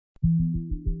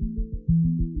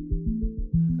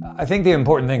I think the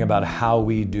important thing about how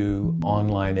we do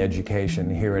online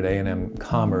education here at A&M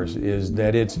Commerce is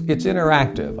that it's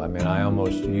interactive. I mean, I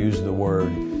almost use the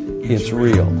word, it's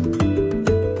real.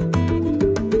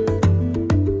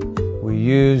 We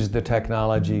use the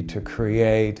technology to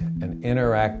create an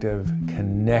interactive,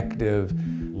 connective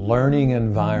learning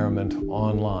environment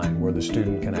online where the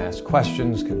student can ask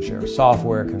questions, can share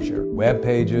software, can share web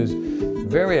pages.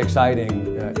 Very exciting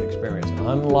experience,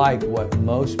 unlike what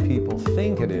most people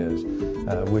think it is,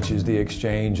 which is the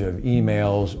exchange of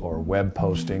emails or web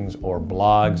postings or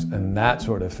blogs and that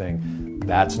sort of thing.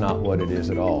 That's not what it is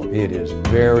at all. It is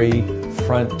very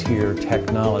frontier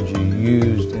technology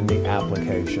used in the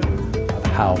application of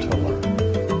how to learn.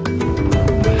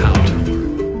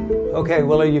 Okay,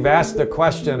 Willie, you've asked the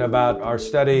question about our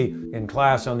study in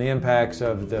class on the impacts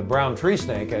of the brown tree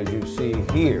snake, as you see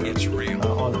here,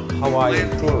 on Hawaiian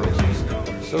tourism.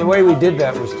 So the way we did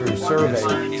that was through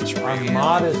surveys. Our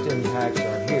modest impacts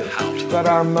are here, but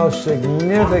our most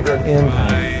significant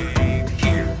impacts